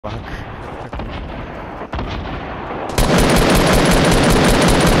Fuck.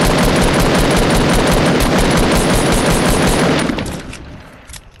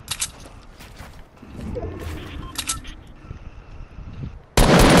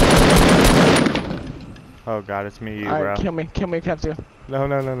 Oh god, it's me, you, bro. Alright, kill me, if you have to. No.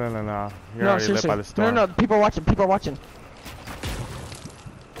 You're already lit by the storm. No, people are watching.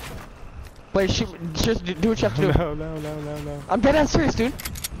 Wait, shoot, just do what you have to do. No. I'm dead ass serious, dude.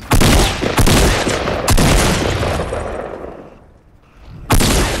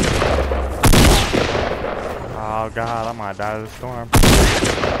 Oh god, I might die of the storm.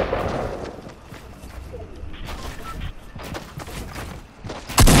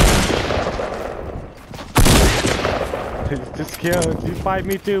 Just kill. You fight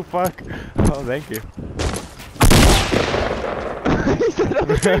me too, fuck. Oh, thank you. He said, oh,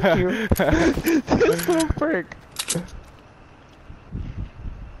 thank you. This little prick.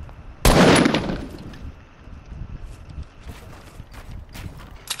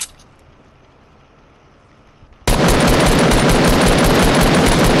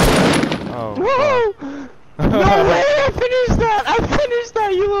 Oh, Whoa! No way! I finished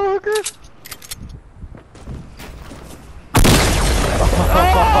that! You little hooker!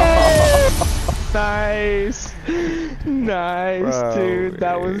 Oh! Nice! Nice, bro, dude.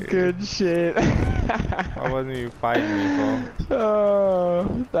 That was good shit. Why wasn't you fighting me, bro?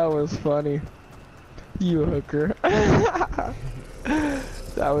 Oh, that was funny. You hooker.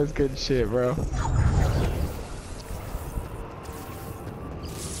 That was good shit, bro.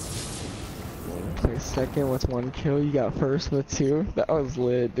 Play second with 1 kill. You got first with 2. That was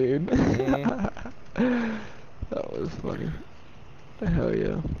lit, dude. Mm-hmm. That was funny. Hell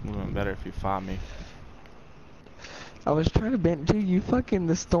yeah. Would've been better if you fought me. I was trying to bend, dude. You fucking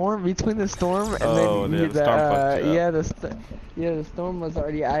between the storm and oh, then the storm fucked you up. yeah, the storm was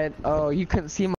already. You couldn't see my.